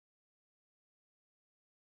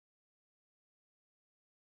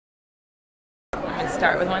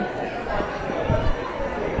start with one.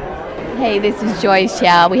 Hey, this is Joyce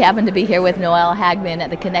Chow. We happen to be here with Noel Hagman at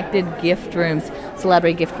the Connected Gift Rooms,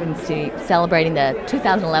 Celebrity Gift Rooms, celebrating the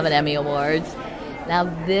 2011 Emmy Awards. Now,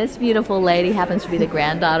 this beautiful lady happens to be the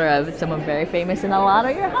granddaughter of someone very famous in a lot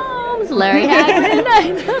of your homes, Larry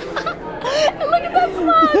Hagman. Look at that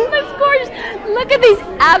smile. That's gorgeous. Look at these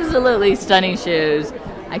absolutely stunning shoes.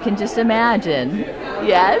 I can just imagine.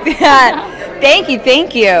 Yes?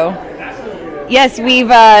 Thank you. Yes, we've...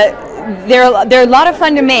 They're a lot of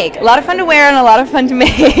fun to make, a lot of fun to wear, and a lot of fun to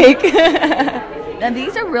make. Now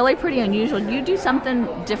these are really pretty unusual. You do something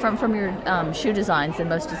different from your shoe designs than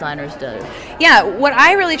most designers do. Yeah, what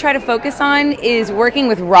I really try to focus on is working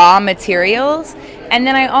with raw materials, and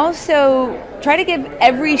then I also try to give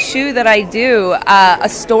every shoe that I do a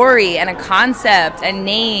story and a concept and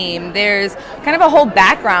name. There's kind of a whole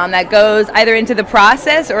background that goes either into the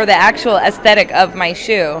process or the actual aesthetic of my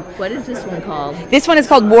shoe. What is this one called? This one is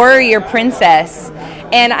called Warrior Princess,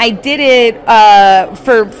 and I did it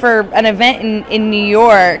for an event in New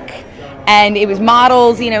York, and it was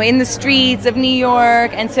models, in the streets of New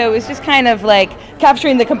York, and so it was just kind of like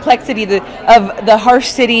capturing the complexity of the harsh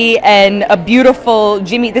city and a beautiful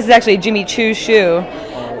this is actually a Jimmy Choo shoe.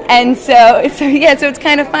 And so it's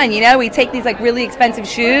kind of fun, we take these like really expensive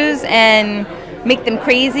shoes and make them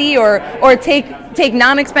crazy, or take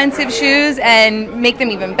non-expensive shoes and make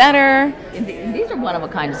them even better. And these are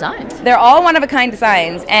one-of-a-kind designs. They're all one-of-a-kind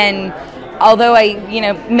designs, and although I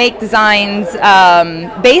make designs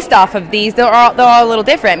based off of these, they're all a little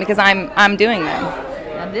different because I'm doing them.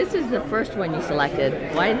 Now this is the first one you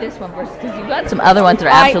selected. Why this one first? Because you've got some other ones that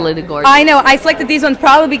are absolutely gorgeous. I know. I selected these ones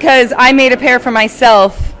probably because I made a pair for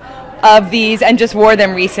myself of these and just wore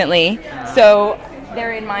them recently. So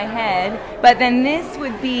they're in my head. But then this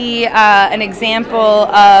would be an example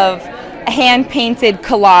of a hand-painted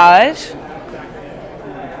collage.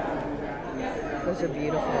 Those are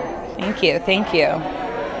beautiful. Thank you.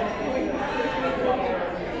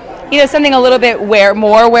 Something a little bit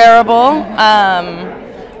more wearable,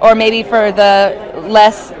 or maybe for the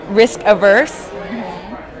less risk-averse.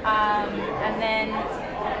 And then...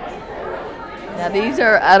 Now these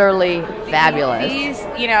are utterly fabulous. These,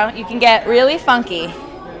 you can get really funky.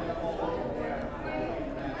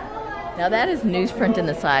 Now that is newsprint in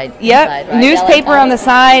the side. Yep, inside, right? newspaper on the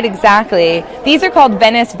side, exactly. These are called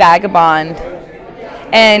Venice Vagabond.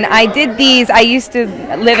 And I did these, I used to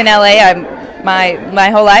live in LA my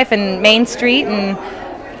whole life in Main Street, and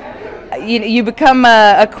you become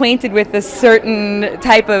acquainted with a certain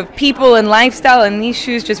type of people and lifestyle, and these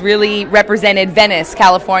shoes just really represented Venice,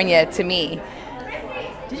 California to me.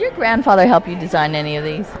 Did your grandfather help you design any of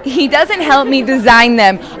these? He doesn't help me design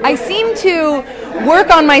them. I seem to work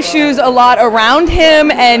on my shoes a lot around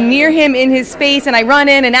him and near him in his space, and I run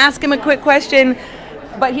in and ask him a quick question,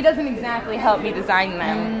 but he doesn't exactly help me design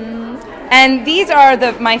them. And these are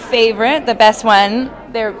my favorite, the best one.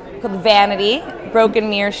 They're called Vanity Broken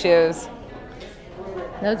Mirror shoes.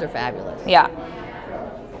 Those are fabulous. Yeah.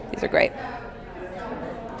 These are great.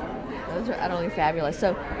 Those are utterly fabulous.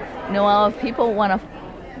 So, Noel, if people want to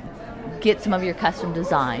get some of your custom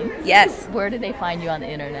designs, yes, where do they find you on the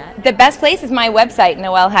internet? The best place is my website,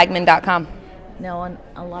 noelhagman.com. Now, on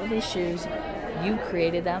a lot of these shoes, you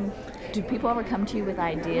created them. Do people ever come to you with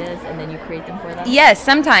ideas and then you create them for them? Yes,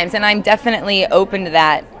 sometimes, and I'm definitely open to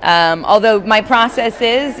that. Although my process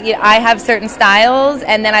is, I have certain styles,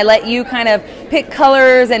 and then I let you kind of pick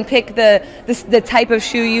colors and pick the type of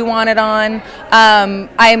shoe you want it on.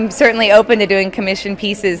 I'm certainly open to doing commission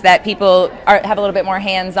pieces that people have a little bit more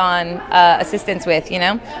hands-on assistance with,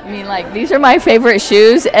 I mean, like, these are my favorite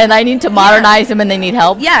shoes, and I need to modernize them, and they need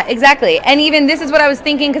help? Yeah, exactly. And even this is what I was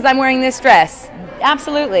thinking because I'm wearing this dress.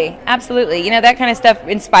 Absolutely. That kind of stuff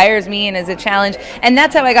inspires me and is a challenge. And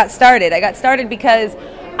that's how I got started. I got started because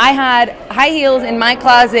I had high heels in my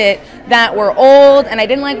closet that were old and I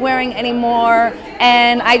didn't like wearing anymore,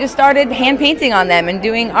 and I just started hand painting on them and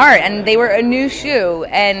doing art, and they were a new shoe,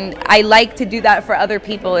 and I like to do that for other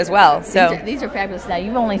people as well. So these are fabulous. Now,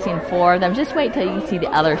 you've only seen 4 of them. Just wait till you see the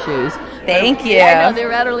other shoes. Thank you. I know,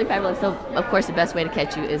 they're utterly fabulous. So, of course, the best way to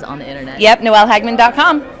catch you is on the internet. Yep,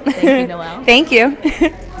 noelhagman.com. Thank you, Noel. Thank you.